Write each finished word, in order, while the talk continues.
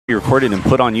recorded and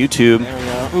put on YouTube. There we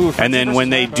go. Ooh, and then when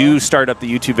they do start up the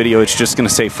YouTube video, it's just going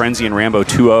to say Frenzy and Rambo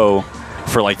 2-0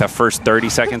 for like the first 30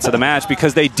 seconds of the match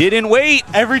because they didn't wait.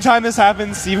 Every time this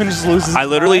happens, Steven just loses. I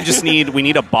literally just need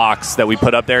a box that we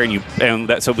put up there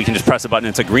so we can just press a button.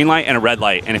 It's a green light and a red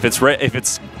light. And if it's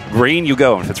green, you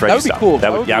go. And if it's red, that you would be stop. cool.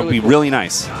 That would be really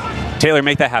nice. Taylor,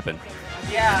 make that happen.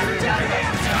 Yeah.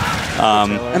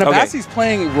 And Abaasy's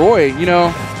playing Roy. You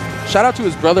know, shout out to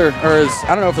his brother I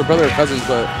don't know if they're brother or cousins,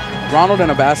 but Ronald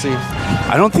and Abaasy.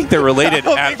 I don't think they're related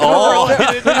at all.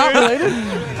 They're not related?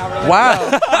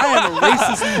 Wow. I am a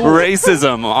racist fool.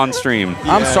 Racism on stream.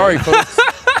 Yeah. I'm sorry, folks.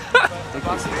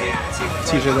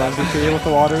 TJ the MVP with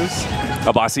the waters.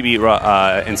 Abaasy beat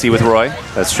NC with Roy.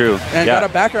 That's true. And got a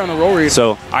backer on the roll read.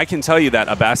 So I can tell you that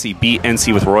Abaasy beat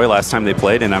NC with Roy last time they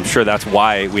played, and I'm sure that's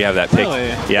why we have that pick. Really?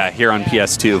 Yeah, here on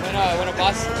PS2. When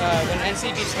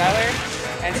NC beat Skylar,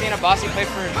 NC and Abaasy played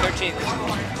for 13th.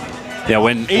 Yeah,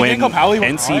 when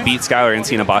NC beat Skylar,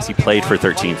 NC and Abaasy played for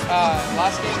 13th.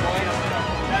 Last game,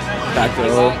 back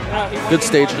row. Good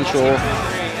stage control.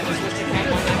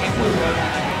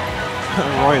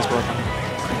 Roy is broken.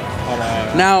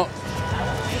 Now,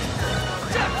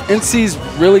 NC's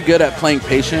really good at playing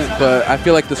patient, but I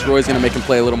feel like this Roy's going to make him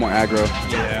play a little more aggro.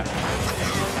 Yeah.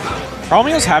 Problem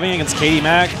he was having against Katie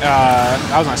Mac,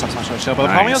 that was nice up smash chill, but the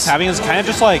problem he was having is kind of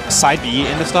just like side B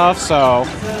into stuff, so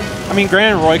I mean,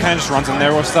 granted, Roy kind of just runs in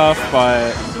there with stuff,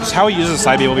 but just how he uses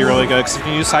side B will be really good, because if you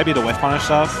can use side B to whiff punish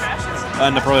stuff, it'll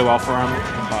end up really well for him,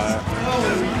 but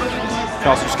you can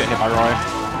also just get hit by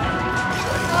Roy.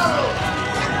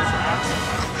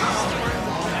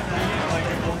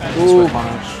 Ooh.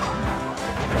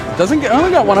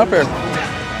 Only got one up air.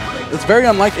 It's very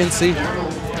unlike NC.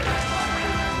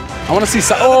 I want to see.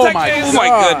 Oh my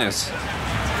goodness!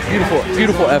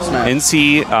 Beautiful F smash.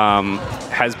 NC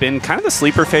has been kind of the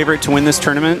sleeper favorite to win this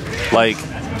tournament. Like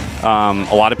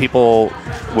a lot of people,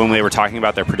 when they were talking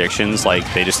about their predictions, like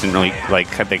they just didn't really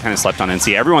they kind of slept on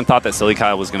NC. Everyone thought that Silly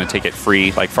Kyle was going to take it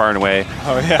free, like far and away.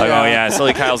 Oh yeah. Like, oh yeah,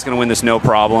 Silly Kyle's going to win this no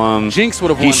problem. Jinx would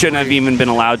have won. He shouldn't have even been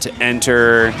allowed to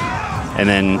enter. And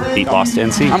then he lost to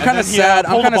NC. I'm kind of sad.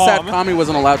 I'm kind of sad Kami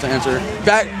wasn't allowed to enter.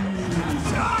 Back.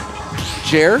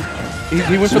 Jer?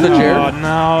 He went for the Jer. Oh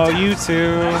no, you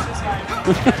too.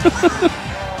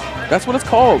 That's what it's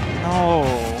called. No.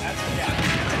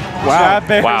 Wow.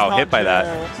 Wow, hit by that.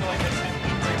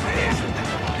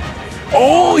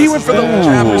 Oh, he went for the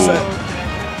jab reset.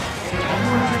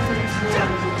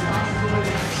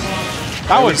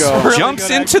 That was really jumps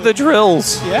good, into the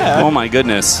drills. Yeah. Oh my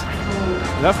goodness.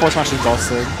 That force smash is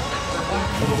busted.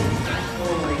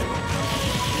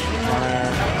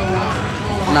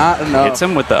 Not enough. Hits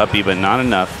him with the uppy, but not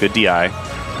enough. Good DI.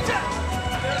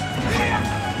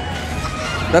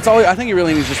 That's all. I think he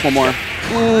really needs just one more.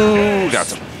 Ooh,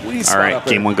 got him. All right,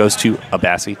 game one goes to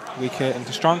Abaasy. Weak hit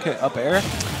into strong hit up air.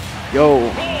 Yo,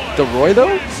 the Roy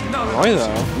though? Roy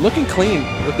though. Looking clean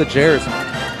with the Jers.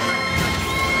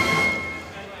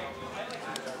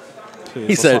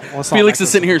 He said, Felix is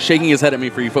sitting here shaking his head at me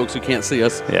for you folks who can't see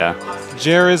us. Yeah.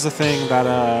 Jer is the thing that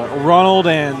Ronald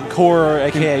and Core,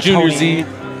 a.k.a. Junior Tony, Z.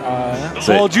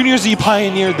 Well, Junior Z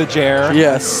pioneered the Jer.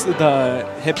 Yes. The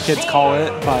hip kids call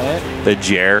it, but... The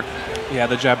Jer. Yeah,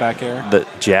 the jab back air. The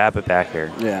jab back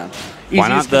air. Yeah. Why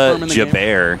not the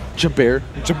Jabair? Jabair.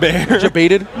 Jabair.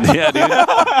 Jabated? Yeah,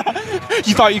 dude.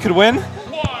 You thought you could win?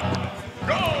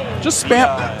 Just spam.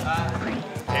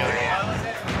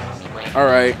 All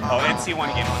right. Oh, NC won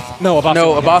game one. No,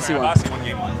 Abaasy won. Abaasy won. Abaasy won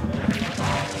game one.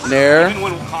 Nair. Even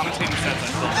when commentating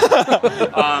says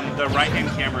that, the right-hand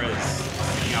camera is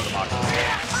sticking out of the box.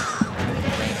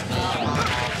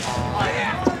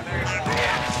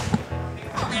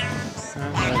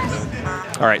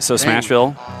 All right, so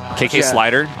Smashville, KK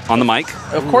Slider on the mic.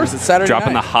 Of course, it's Saturday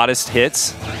dropping night. the hottest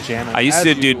hits. Jamming. I used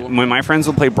to, dude, when my friends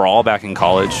would play Brawl back in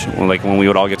college, when we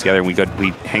would all get together and we'd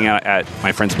hang out at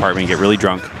my friend's apartment and get really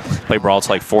drunk, play Brawl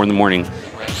till like 4 in the morning.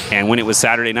 And when it was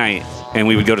Saturday night and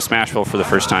we would go to Smashville for the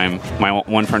first time, my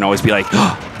one friend would always be like,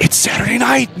 oh, it's Saturday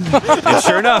night. And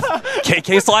sure enough,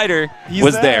 KK Slider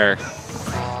was there.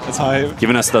 That's hype.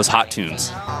 Giving us those hot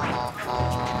tunes.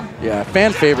 Yeah,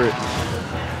 fan favorite.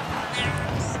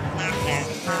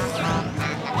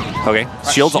 Okay,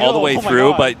 shield's all the way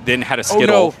through, but then had a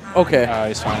skittle. Oh, no. Okay.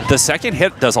 He's fine. The second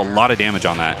hit does a lot of damage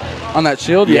on that. On that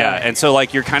shield? Yeah, and so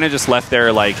like you're kind of just left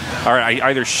there like, all right, I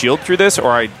either shield through this or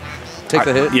I take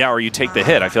the hit? Yeah, or you take the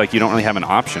hit. I feel like you don't really have an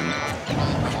option.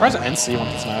 I'm surprised NC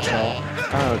went to Smash though.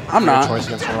 Kind of I'm not. Choice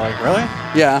against Roy. Really?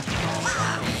 Yeah.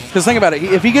 Because think about it.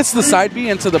 If he gets the side B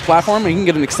into the platform, he can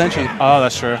get an extension. Oh,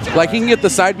 that's true. Like he can get the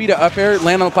side B to up air,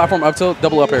 land on the platform, up tilt,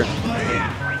 double up air.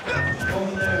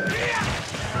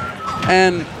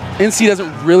 And NC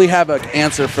doesn't really have an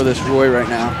answer for this Roy right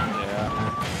now.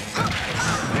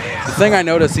 Yeah. The thing I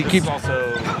noticed, he keeps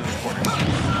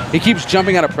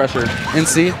jumping out of pressure.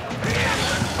 NC.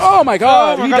 Oh my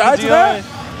God, he died to that?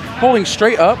 Holding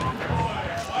straight up.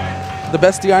 The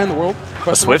best DI in the world.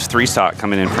 A Swift 3-stock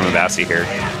coming in from Abaasy here.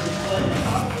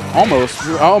 Almost.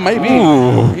 Oh, maybe.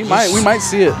 Ooh. We might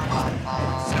see it.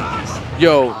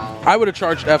 Yo, I would have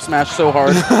charged F smash so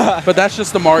hard, but that's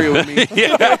just the Mario in me.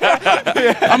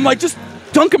 I'm like, just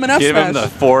dunk him in F smash. Give him the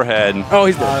forehead. Oh,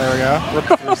 he's dead. Oh, there we go. Rip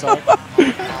the 3-stock.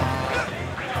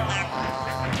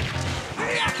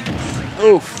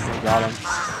 Oof. Got him.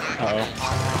 Uh-oh.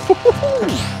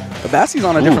 Abaasy's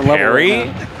on a different level. Parry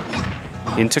Right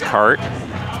now. into cart.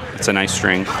 It's a nice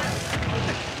string.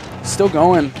 Still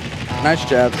going. Nice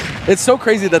jab. It's so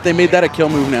crazy that they made that a kill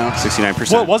move now.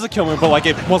 69%. Well, it was a kill move, but like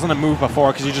it wasn't a move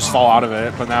before because you just fall out of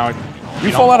it. But now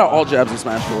You fall out of all jabs in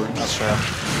Smash 4. That's true.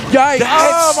 Yikes!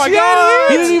 Oh my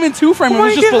God! He didn't even two-frame him. He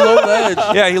was just below ledge.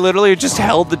 Yeah, he literally just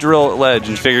held the drill ledge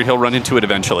and figured he'll run into it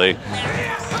eventually.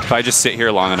 If I just sit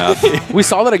here long enough. We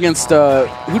saw that against,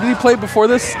 who did he play before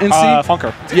this? NC?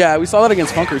 Funker. Yeah, we saw that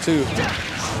against Funker, too.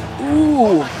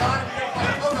 Ooh.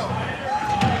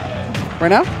 Right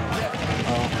now?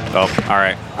 Oh, all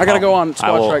right. I got to go on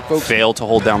squad strike, folks. Fail to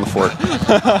hold down the fort.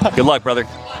 Good luck, brother.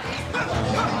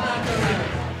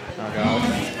 Oh God.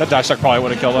 That dash attack probably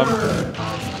would have killed him.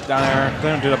 Down there. They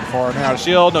didn't do that before. Out of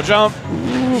shield, no jump.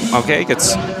 Okay,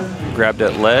 gets grabbed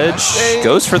at ledge.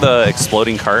 Goes for the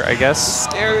exploding cart, I guess.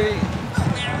 Scary.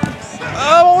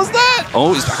 Oh, what was that?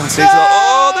 Oh, he's back on stage.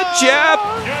 Oh, the jab.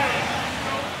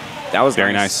 That was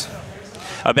very nice.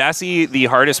 Abaasy, the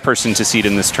hardest person to seed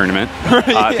in this tournament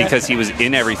because he was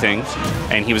in everything,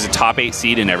 and he was a top 8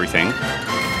 seed in everything.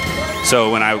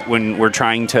 So when we're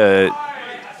trying to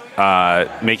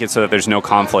make it so that there's no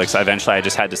conflicts, eventually I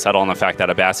just had to settle on the fact that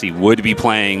Abaasy would be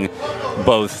playing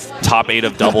both top 8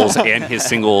 of doubles and his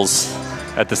singles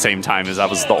at the same time, as that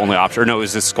was the only option. Or no, it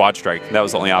was his squad strike. That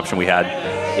was the only option we had.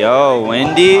 Yo,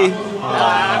 Wendy.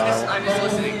 I'm just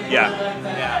listening. Yeah.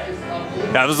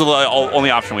 That was the only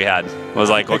option we had. It was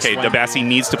like, okay, Abaasy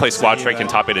needs to play squad strike and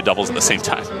top 8 of doubles at the same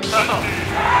time.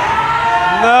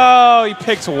 No, he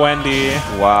picked Wendy.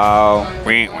 Wow.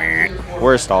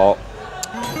 Worst alt.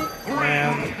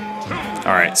 Man.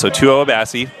 All right, so 2-0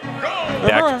 Abaasy.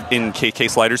 Back in KK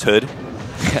Slider's hood.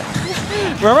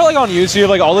 Remember, like on YouTube,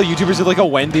 like all the YouTubers did like a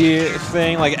Wendy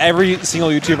thing. Like every single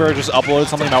YouTuber just uploaded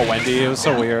something about Wendy. It was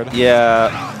so weird.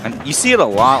 Yeah, and you see it a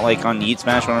lot, like on Yeet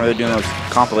Smash whenever they're doing those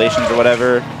compilations or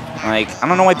whatever. Like, I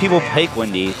don't know why people pick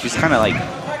Wendy. She's kind of like,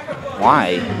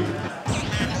 why?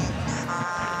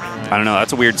 I don't know.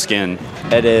 That's a weird skin.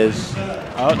 It is.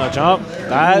 Oh, no jump.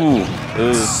 That. Ooh.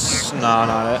 No,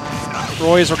 not it.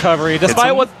 Roy's recovery.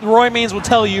 Despite what Roy Mains will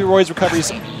tell you, Roy's recovery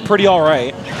is pretty all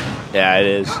right. Yeah, it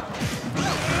is.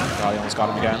 God, he almost got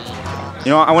him again.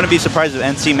 You know, I wouldn't be surprised if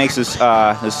NC makes this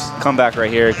this comeback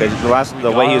right here, because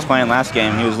the way he was playing last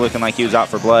game, he was looking like he was out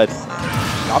for blood.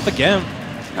 Got the Gimp.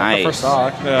 Nice. The first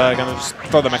stock. Gonna just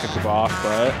throw the Mecha Coup off,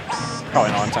 but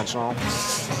probably not intentional.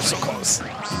 So close.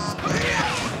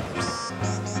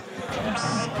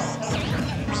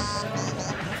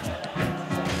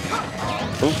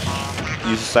 Ooh.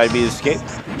 Use the side B to escape.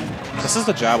 This is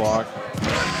the jab lock.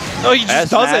 Oh, he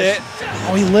just S-smash. does it.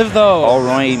 Oh, he lived though. All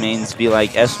Roy mains be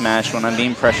like S-smash when I'm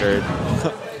being pressured.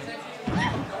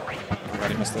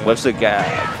 Whips the gap.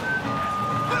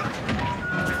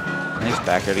 Nice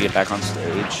back air to get back on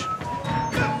stage.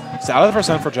 It's out of the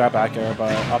percent for jab back air,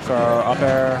 but up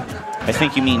air. I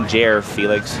think you mean Jer,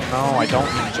 Felix. No, I don't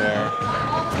mean Jer.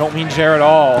 I don't mean Jer at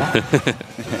all.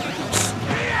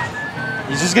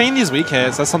 He's just getting these weak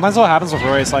hits. That's sometimes what happens with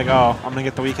Roy. It's like, oh, I'm gonna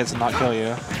get the weak hits and not kill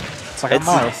you. It's like a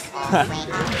mouth.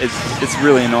 It's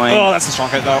really annoying. Oh, that's a strong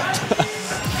hit though.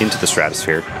 Into the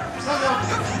stratosphere.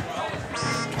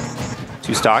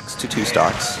 2 stocks to 2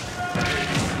 stocks.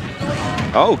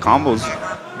 Oh, combos.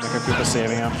 Mecha Koopa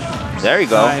saving him. There you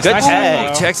go. Nice. Good Nice tag.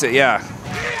 combo. Checks it, yeah.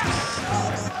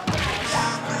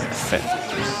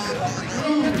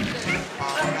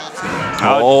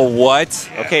 Oh, what?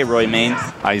 Okay, Roy main.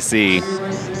 I see.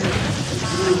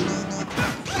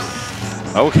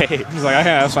 Okay. He's like, I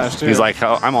can have smash too. He's like,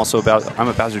 oh, I'm a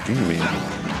Bowser Jr. man.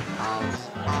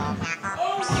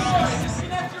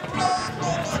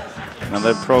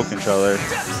 Another pro controller.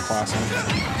 Classic.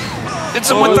 It's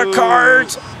him with the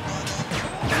cart.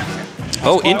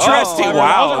 Oh, interesting. Oh,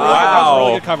 Wow. That was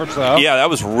really good coverage though. Yeah, that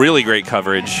was really great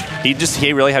coverage. He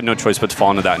really had no choice but to fall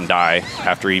into that and die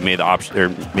after he made the option or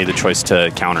made the choice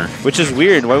to counter. Which is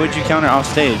weird. Why would you counter off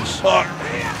stage? I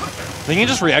think he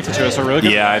just reacted to it, so really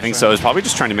good. Yeah, I think so. He's probably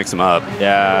just trying to mix him up.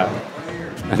 Yeah.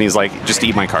 And he's like, just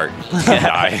eat my cart. And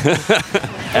die.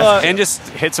 And just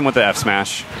hits him with the F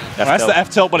smash. Well, that's the F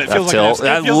tilt, but it feels like an F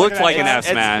That looked like an F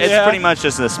smash. It's pretty much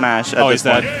just a smash. Oh, he's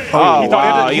dead. Oh, he wow.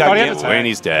 thought he had to And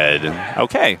he's dead.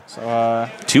 Okay. So,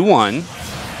 2-1.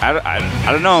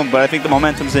 I don't know, but I think the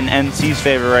momentum's in NC's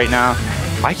favor right now.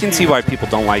 I can see why people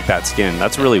don't like that skin.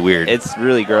 That's really weird. It's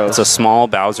really gross. It's a small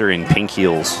Bowser in pink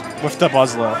heels. with the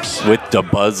buzz lips. With the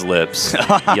buzz lips.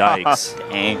 Yikes.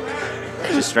 Dang. I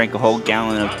just drank a whole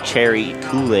gallon of cherry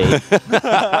Kool-Aid.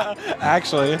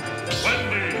 Actually.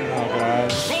 Oh,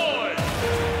 God.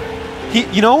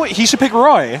 You know what? He should pick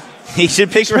Roy. He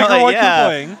should pick Roy, Roy yeah.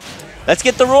 Koopaling. Let's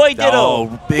get the Roy Ditto.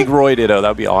 Oh, big Roy Ditto. That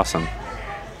would be awesome.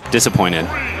 Disappointed.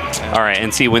 All right,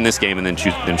 NC win this game and then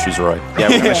choose Roy. Yeah,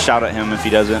 we're going to shout at him if he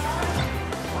doesn't.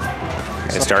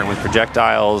 Okay, starting with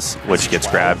projectiles, which gets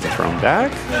grabbed and thrown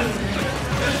back.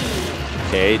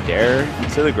 Okay, dare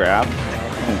into the grab.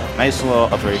 Ooh, nice little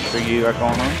up air trigger you got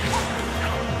going on.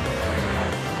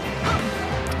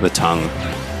 The tongue.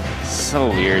 So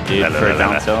weird, dude, for a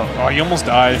down tilt. Oh, you almost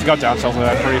died. If you got down tilted,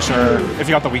 I'm pretty sure. If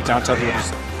you got the weak down tilt, you would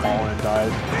just fallen and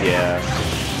died. Yeah.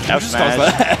 Who just does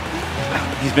that?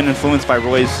 He's been influenced by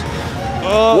Roy's.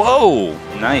 Whoa!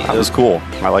 Nice. That was cool.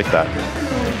 I like that.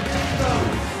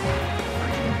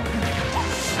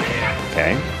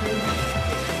 Okay.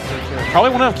 Probably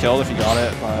wouldn't have killed if you got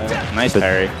it, but Nice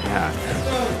parry. Yeah.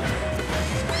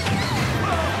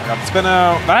 it's been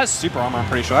that has super armor. I'm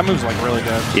pretty sure that move's like really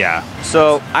good. Yeah.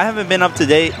 So I haven't been up to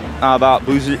date about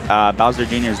Bowser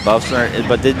Jr.'s buffs,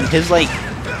 but did his like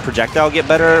projectile get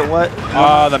better or what?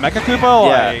 The Mecha Koopa?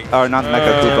 Like, yeah. Or not the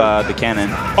Mecha Koopa, the cannon.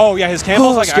 Oh yeah, his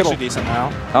cannon's like Skittle. actually decent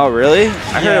now. Oh really?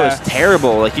 I heard it was Yeah.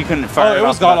 terrible. Like you couldn't fire It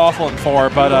was god awful in 4,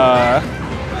 but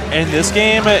in this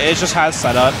game it just has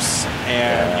setups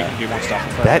and you can do more stuff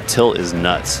with it. That tilt is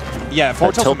nuts. Yeah,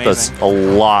 4 That tilt's tilt does amazing.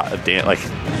 a lot of damage. Like,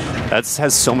 that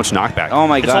has so much knockback. Oh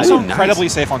my It's god. also Nice. incredibly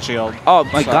safe on shield. Oh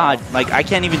my So- god. Like I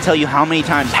can't even tell you how many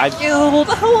times I've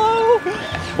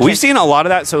We've seen a lot of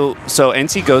that. So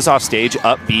NC goes off stage,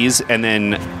 up B's, and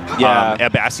then Yeah.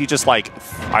 Abaasy just like,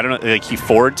 I don't know, like he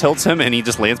forward tilts him and he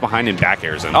just lands behind and back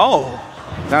airs him. Oh,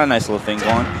 got a nice little thing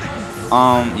going.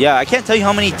 Yeah, I can't tell you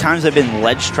how many times I've been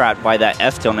ledge trapped by that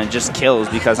F tilt and it just kills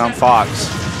because I'm Fox.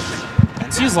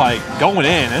 And she's like going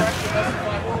in.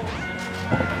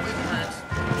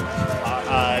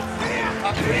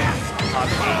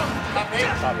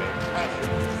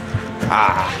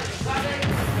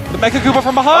 The Mecha Koopa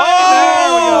from behind.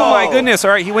 Oh my goodness.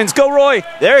 All right, he wins. Go, Roy.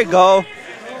 There you go.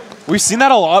 We've seen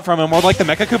that a lot from him, where like the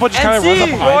Mecha Koopa just kind of runs up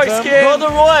behind him. Go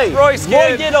to Roy. Roy skin.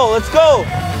 Roy Ditto, let's go.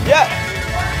 Yeah.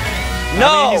 No.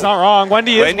 I mean, he's not wrong.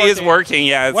 Wendy Wendy is working.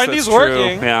 Yeah, Wendy's that's true.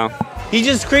 working. Yeah. He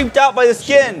just creeped out by the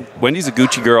skin. Wendy's a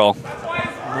Gucci girl.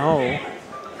 No.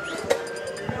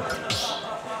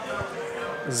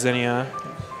 Zinnia.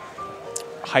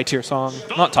 High tier song.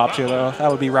 Not top tier though. That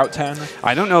would be Route 10.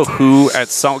 I don't know who at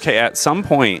some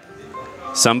point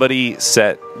somebody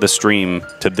set the stream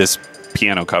to this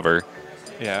piano cover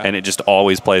Yeah. and it just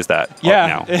always plays that yeah.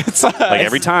 now. It's Like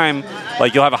every time,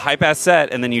 like you'll have a hype ass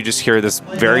set and then you just hear this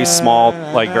very small,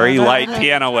 like very light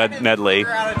piano medley. We're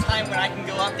out of time when I can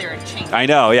go out there and change. I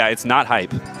know, yeah, it's not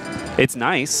hype. It's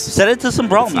nice. Set it to some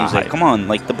brawl It's not music. hype. Come on,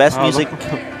 like the best music.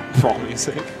 Brawl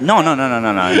music. No.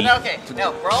 Okay,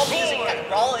 no, Brawl music.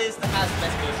 Brawl has the best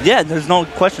music. Yeah, there's no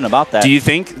question about that. Do you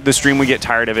think the stream would get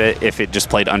tired of it if it just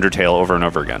played Undertale over and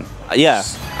over again? Yeah.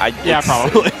 Yeah,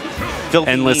 probably.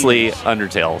 Endlessly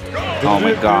Undertale. Oh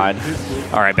my god.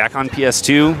 All right, back on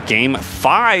PS2. Game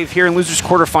 5 here in Losers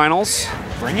Quarterfinals.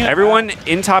 Bring it. Everyone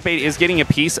in top 8 is getting a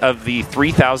piece of the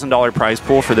 $3,000 prize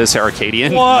pool for this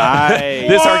Arcadian. What?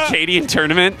 This Arcadian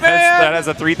tournament that has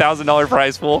a $3,000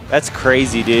 prize pool. That's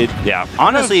crazy, dude. Yeah.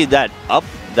 Honestly, the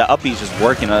uppie's just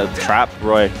working a trap,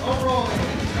 Roy.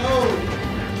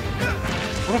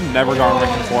 Would have never gone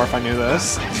Lincoln 4 if I knew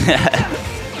this.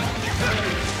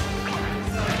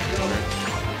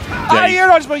 You're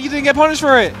not, but you didn't get punished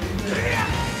for it.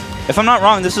 If I'm not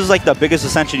wrong, this is like the biggest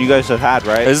ascension you guys have had,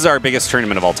 right? This is our biggest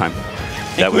tournament of all time.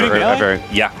 That we've Including ever, Melee?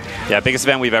 yeah, biggest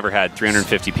event we've ever had.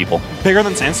 350 people. Bigger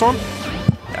than Sandstorm?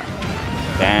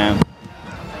 Damn.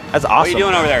 That's awesome. What are you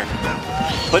doing over there?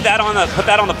 Put that on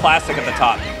the plastic at the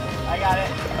top. I got it.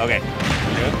 Okay.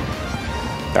 Good.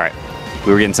 All right.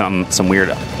 We were getting some weird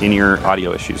in-ear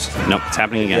audio issues. Nope, it's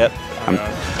happening again. Yep.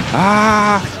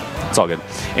 It's all good.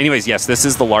 Anyways, yes, this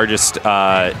is the largest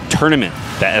tournament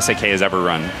that SAK has ever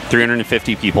run.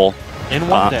 350 people. In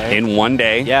one day. In one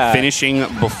day. Yeah. Finishing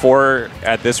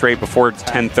at this rate, before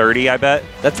 10:30, I bet.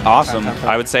 That's awesome.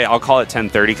 I would say I'll call it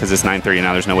 10:30 because it's 9:30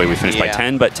 now. There's no way we finish by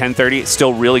 10, but 10:30,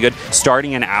 still really good.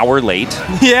 Starting an hour late.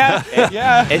 Yeah.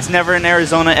 Yeah. It's never an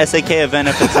Arizona SAK event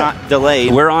if it's not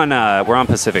delayed. We're on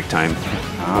Pacific time.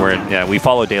 We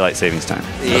follow daylight savings time.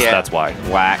 That's why.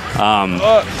 Whack.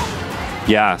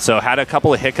 Yeah. So had a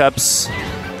couple of hiccups.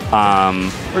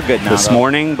 We're good now. This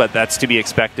morning, but that's to be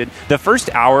expected. The first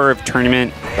hour of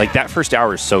tournament, like that first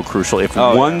hour is so crucial. If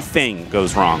one thing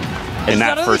goes wrong in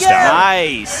that first hour.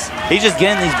 Nice. He's just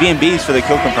getting these B&Bs for the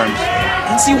kill confirms.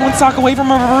 NC one stock away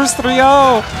from a reverse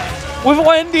 3-0 with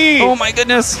Wendy. Oh my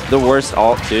goodness. The worst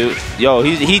alt too. Yo,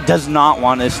 he does not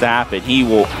want this to happen. He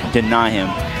will deny him.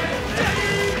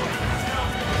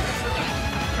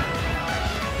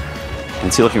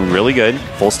 NC looking really good.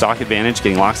 Full stock advantage,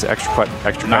 getting lots of extra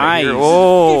credit Nice. here.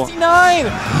 Oh. 59.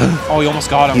 Oh, he almost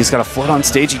got him. He's got a float on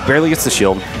stage. He barely gets the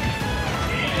shield.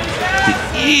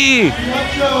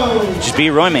 Just be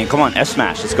a Roy, man. Come on, F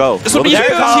smash. Let's go. This will be There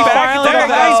huge. it goes. He finally got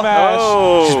the F smash.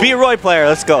 Oh. Just be a Roy player.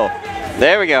 Let's go.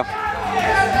 There we go.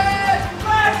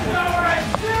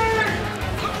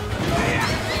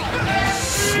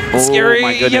 Scary. Oh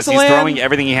my goodness. Yes, He's land. throwing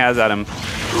everything he has at him.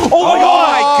 Oh my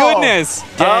god. My goodness.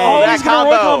 Oh, that He's gonna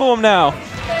Roy combo him now.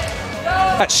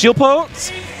 That shield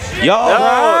pokes. Yo.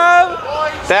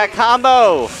 That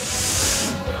combo.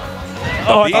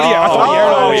 Oh, I thought he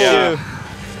aired Oh, it. yeah.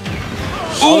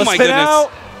 Oh my spin goodness.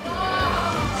 out.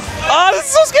 Oh, this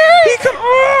is so scary. He could,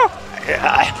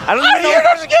 I don't even know.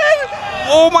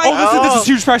 oh my god. This is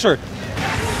huge pressure.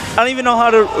 I don't even know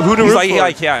who to root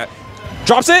for. yeah.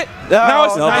 Drops it. Now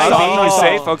it's No, nice. Abaasy, he's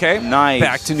safe. Okay. Nice.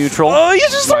 Back to neutral. Oh, he's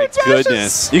just My throwing smashes.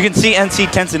 goodness. You can see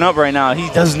NC tensing up right now. He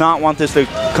does not want this to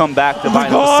come back to bite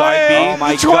him. God. Side B. Oh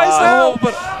my He tries god. now,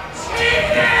 but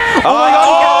Oh my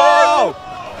god.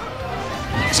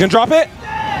 he's gonna drop it.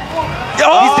 He's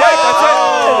dead. That's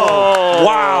it.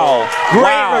 Wow.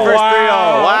 Great reverse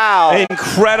 3-0. Wow.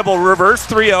 Incredible reverse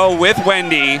 3-0 with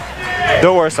Wendy.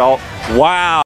 The worst alt. Wow.